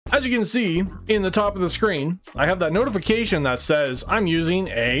As you can see in the top of the screen, I have that notification that says I'm using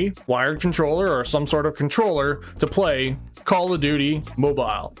a wired controller or some sort of controller to play Call of Duty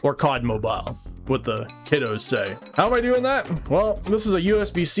Mobile, or COD Mobile, what the kiddos say. How am I doing that? Well, this is a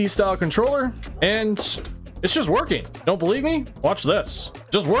USB-C style controller, and it's just working. Don't believe me? Watch this.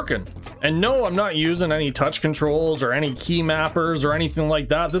 Just working. And no, I'm not using any touch controls or any key mappers or anything like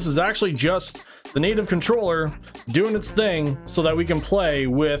that. This is actually just the native controller doing its thing so that we can play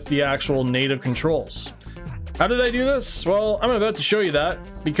with the actual native controls. How did I do this? Well, I'm about to show you that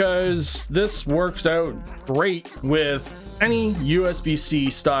because this works out great with any USB-C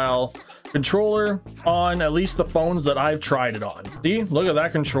style controller on at least the phones that I've tried it on. See, look at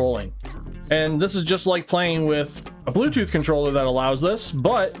that controlling. And this is just like playing with a Bluetooth controller that allows this,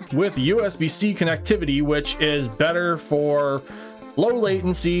 but with USB-C connectivity, which is better for low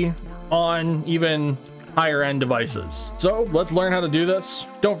latency on even higher end devices. So let's learn how to do this.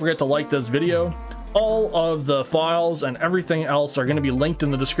 Don't forget to like this video. All of the files and everything else are going to be linked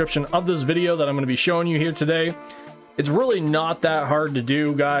in the description of this video that I'm going to be showing you here today. It's really not that hard to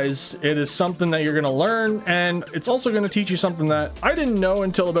do, guys. It is something that you're going to learn, and it's also going to teach you something that I didn't know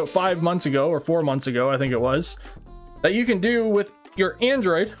until about 5 months ago, or 4 months ago, I think it was, that you can do with your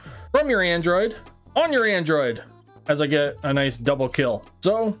Android, from your Android, on your Android, as I get a nice double kill.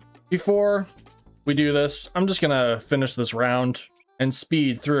 So before we do this, I'm just going to finish this round and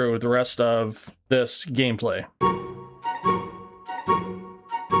speed through the rest of this gameplay.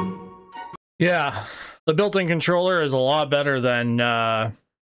 Yeah. The built-in controller is a lot better than, yeah,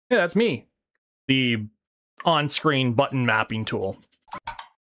 that's me, the on-screen button mapping tool.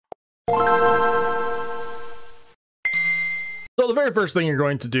 So the very first thing you're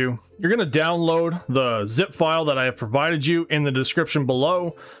going to do, you're going to download the zip file that I have provided you in the description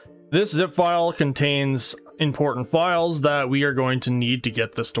below. This zip file contains important files that we are going to need to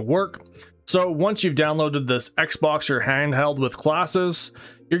get this to work. So once you've downloaded this Xbox or handheld with classes,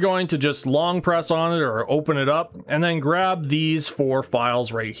 you're going to just long press on it or open it up and then grab these 4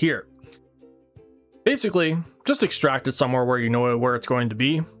 files right here. Basically, just extract it somewhere where you know where it's going to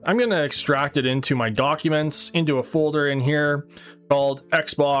be. I'm going to extract it into my documents, into a folder in here called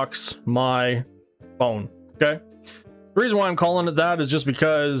Xbox My Phone. Okay. The reason why I'm calling it that is just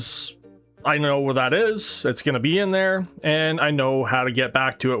because I know where that is. It's going to be in there and I know how to get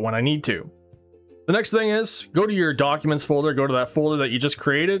back to it when I need to. The next thing is go to your documents folder, go to that folder that you just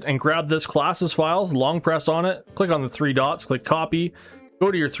created and grab this classes file, long press on it, click on the 3 dots, click copy,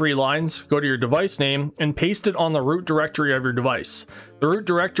 go to your 3 lines, go to your device name and paste it on the root directory of your device. The root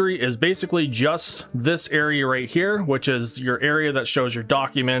directory is basically just this area right here, which is your area that shows your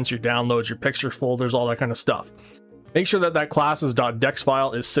documents, your downloads, your pictures folders, all that kind of stuff. Make sure that that classes.dex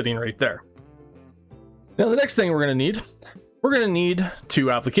file is sitting right there. Now the next thing we're going to need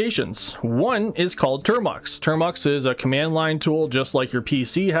 2 applications. One is called Termux. Termux is a command line tool just like your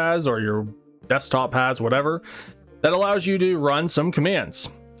PC has or your desktop has, whatever, that allows you to run some commands.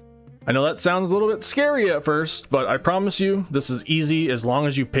 I know that sounds a little bit scary at first, but I promise you this is easy as long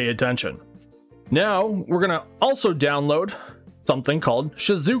as you pay attention. Now we're going to also download something called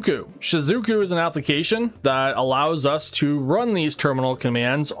Shizuku. Shizuku is an application that allows us to run these terminal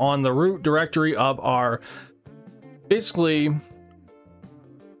commands on the root directory of our basically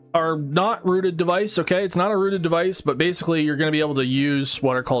our not rooted device. Okay, it's not a rooted device, but basically you're going to be able to use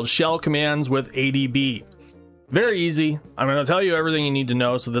what are called shell commands with ADB. Very easy. I'm going to tell you everything you need to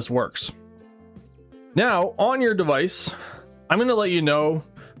know so this works. Now on your device, I'm going to let you know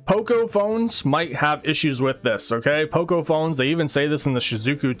Poco phones might have issues with this. Okay, Poco phones, they even say this in the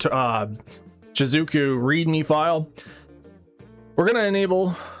Shizuku README file. We're going to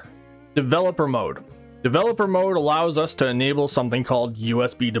enable developer mode. Developer mode allows us to enable something called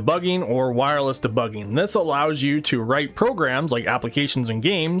USB debugging or wireless debugging. This allows you to write programs like applications and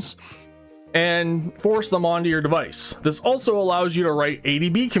games and force them onto your device. This also allows you to write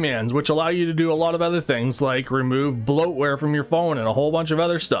ADB commands, which allow you to do a lot of other things like remove bloatware from your phone and a whole bunch of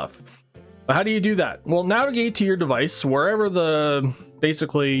other stuff. But how do you do that? Well, navigate to your device, wherever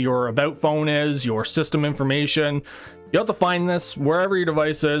basically your about phone is, your system information. You have to find this wherever your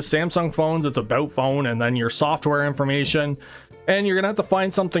device is. Samsung phones, it's about phone, and then your software information. And you're gonna have to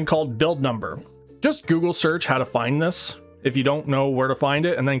find something called build number. Just Google search how to find this if you don't know where to find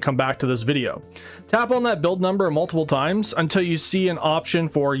it, and then come back to this video. Tap on that build number multiple times until you see an option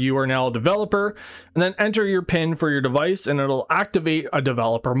for you are now a developer, and then enter your PIN for your device and it'll activate a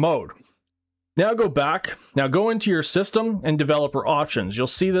developer mode. Now go back, now go into your system and developer options. You'll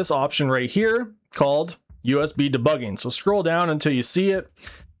see this option right here called USB debugging. So scroll down until you see it,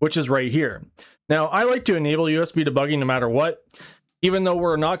 which is right here. Now I like to enable USB debugging no matter what. Even though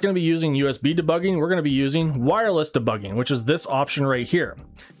we're not going to be using USB debugging, we're going to be using wireless debugging, which is this option right here.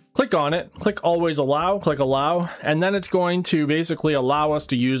 Click on it, click always allow, click allow, and then it's going to basically allow us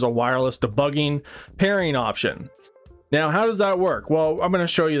to use a wireless debugging pairing option. Now, how does that work? Well, I'm going to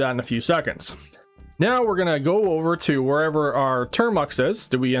show you that in a few seconds. Now we're going to go over to wherever our Termux is.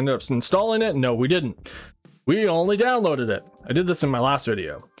 Did we end up installing it? No, we didn't. We only downloaded it. I did this in my last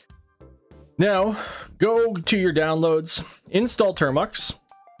video. Now, go to your downloads, install Termux,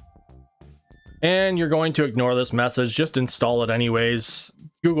 and you're going to ignore this message. Just install it anyways.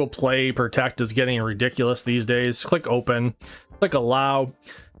 Google Play Protect is getting ridiculous these days. Click open, click allow.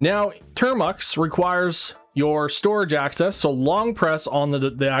 Now, Termux requires your storage access, so long press on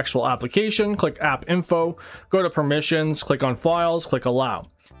the actual application, click app info, go to permissions, click on files, click allow.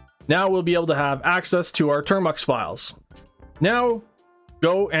 Now we'll be able to have access to our Termux files. Now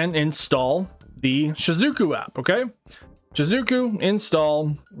go and install the Shizuku app, okay? Shizuku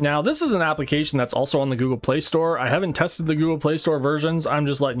install. Now this is an application that's also on the Google Play Store. I haven't tested the Google Play Store versions. I'm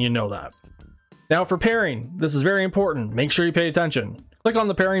just letting you know that. Now for pairing, this is very important. Make sure you pay attention. Click on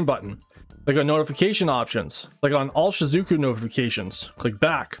the pairing button. Click on notification options. Click on all Shizuku notifications. Click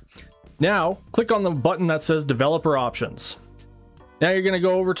back. Now click on the button that says developer options. Now you're going to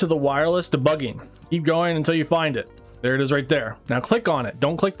go over to the wireless debugging. Keep going until you find it. There it is right there. Now click on it.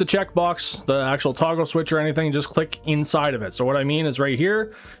 Don't click the checkbox, the actual toggle switch or anything. Just click inside of it. So what I mean is right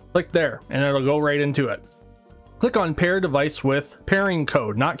here, click there and it'll go right into it. Click on pair device with pairing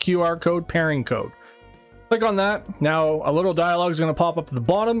code, not QR code, pairing code. Click on that. Now a little dialog is going to pop up at the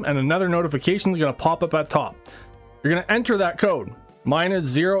bottom and another notification is going to pop up at top. You're going to enter that code. Mine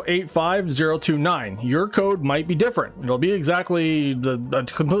is 085029. Your code might be different. It'll be exactly a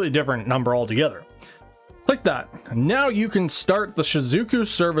completely different number altogether. Click that. Now you can start the Shizuku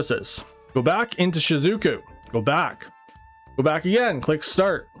services. Go back into Shizuku. Go back. Go back again. Click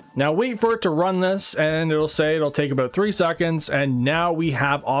start. Now wait for it to run this and it'll say it'll take about 3 seconds, and now we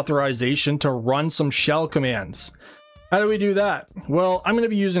have authorization to run some shell commands. How do we do that? Well, I'm going to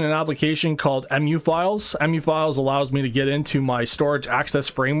be using an application called EmuFiles. EmuFiles allows me to get into my storage access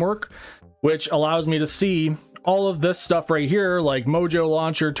framework, which allows me to see all of this stuff right here, like Mojo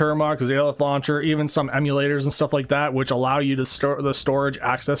Launcher, Termux, Xalith Launcher, even some emulators and stuff like that, which allow you to store the storage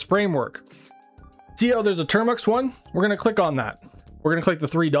access framework. See how there's a Termux one? We're going to click on that. We're going to click the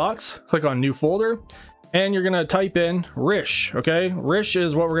 3 dots, click on new folder, and you're going to type in Rish, okay? Rish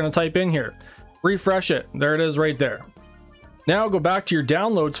is what we're going to type in here. Refresh it. There it is right there. Now go back to your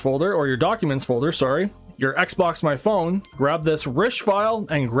downloads folder, or your documents folder, sorry, your Xbox My Phone, grab this Rish file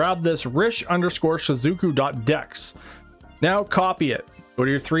and grab this rish_shizuku.dex. Now copy it. Go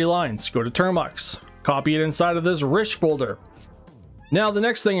to your 3 lines, go to Termux, copy it inside of this Rish folder. Now the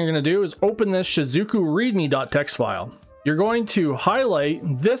next thing you're going to do is open this Shizuku readme.txt file. You're going to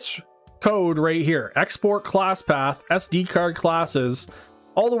highlight this code right here, export class path, SD card classes,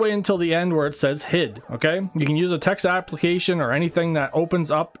 all the way until the end where it says HID, okay? You can use a text application or anything that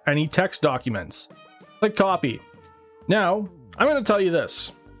opens up any text documents. Click copy. Now, I'm going to tell you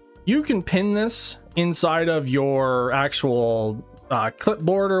this. You can pin this inside of your actual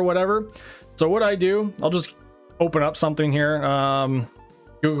clipboard or whatever. So what I do, I'll just open up something here,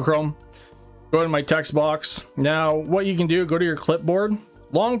 Google Chrome, go to my text box. Now, what you can do, go to your clipboard,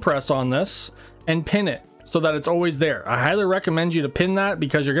 long press on this, and pin it so that it's always there. I highly recommend you to pin that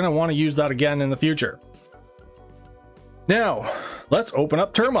because you're going to want to use that again in the future. Now, let's open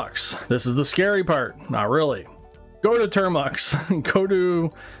up Termux. This is the scary part. Not really. Go to Termux. Go to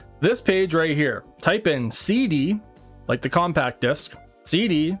this page right here. Type in CD, like the compact disc,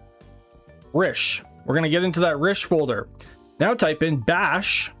 CD, Rish. We're going to get into that Rish folder. Now type in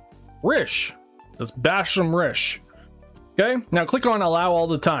bash Rish. Let's bash some Rish. Okay, now click on allow all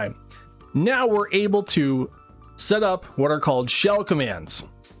the time. Now we're able to set up what are called shell commands.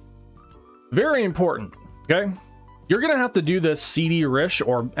 Very important, okay? You're gonna have to do this cd rish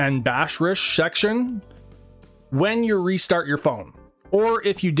and bash rish section when you restart your phone, or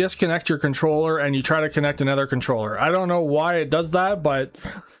if you disconnect your controller and you try to connect another controller. I don't know why it does that, but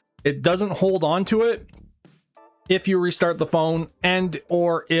it doesn't hold on to it if you restart the phone and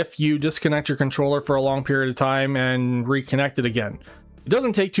or if you disconnect your controller for a long period of time and reconnect it again. It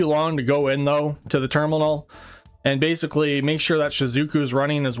doesn't take too long to go in though to the terminal and basically make sure that Shizuku is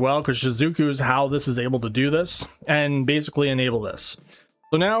running as well, because Shizuku is how this is able to do this and basically enable this.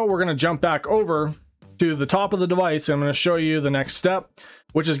 So now we're going to jump back over to the top of the device. I'm going to show you the next step,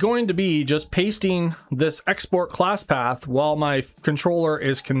 which is going to be just pasting this export class path while my controller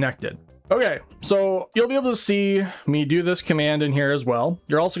is connected. Okay, so you'll be able to see me do this command in here as well.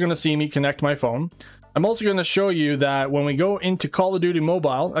 You're also going to see me connect my phone. I'm also going to show you that when we go into Call of Duty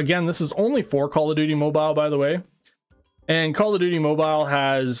Mobile, again, this is only for Call of Duty Mobile, by the way. And Call of Duty Mobile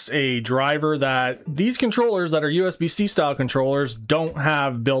has a driver that these controllers that are USB-C style controllers don't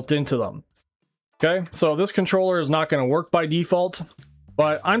have built into them. Okay, so this controller is not going to work by default,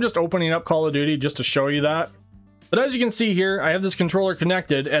 but I'm just opening up Call of Duty just to show you that. But as you can see here, I have this controller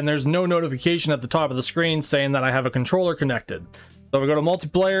connected and there's no notification at the top of the screen saying that I have a controller connected. So if we go to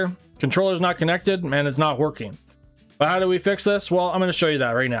multiplayer, controller's not connected and it's not working. But how do we fix this? Well, I'm going to show you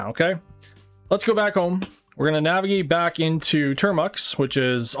that right now, okay? Let's go back home. We're going to navigate back into Termux, which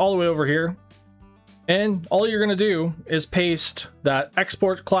is all the way over here. And all you're going to do is paste that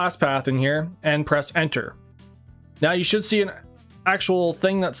export class path in here and press enter. Now you should see an actual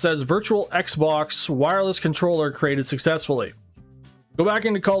thing that says virtual Xbox wireless controller created successfully. Go back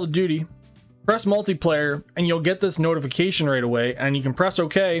into Call of Duty, press multiplayer, and you'll get this notification right away, and you can press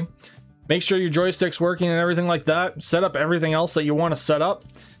OK. Make sure your joystick's working and everything like that. Set up everything else that you want to set up,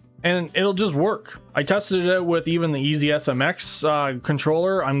 and it'll just work. I tested it with even the EasySMX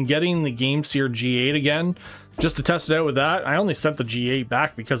controller. I'm getting the Gamesir G8 again, just to test it out with that. I only sent the G8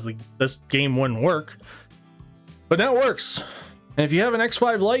 back because this game wouldn't work. But now it works. And if you have an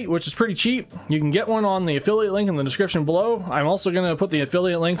X5 Lite, which is pretty cheap, you can get one on the affiliate link in the description below. I'm also going to put the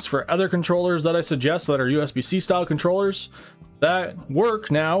affiliate links for other controllers that I suggest that are USB-C style controllers that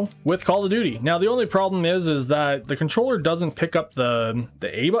work now with Call of Duty. Now, the only problem is that the controller doesn't pick up the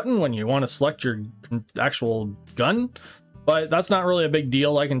A button when you want to select your actual gun, but that's not really a big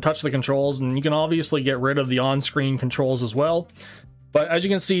deal. I can touch the controls, and you can obviously get rid of the on-screen controls as well. But as you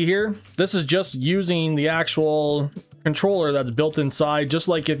can see here, this is just using the actual controller that's built inside, just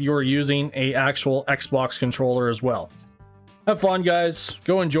like if you were using a actual Xbox controller as well. Have fun, guys.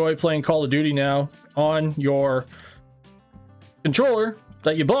 Go enjoy playing Call of Duty now on your controller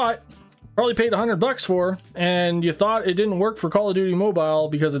that you bought, probably paid $100 for, and you thought it didn't work for Call of Duty Mobile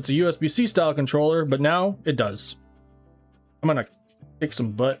because it's a USB-C style controller, but now it does. I'm gonna kick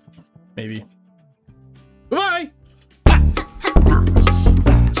some butt, maybe. Bye!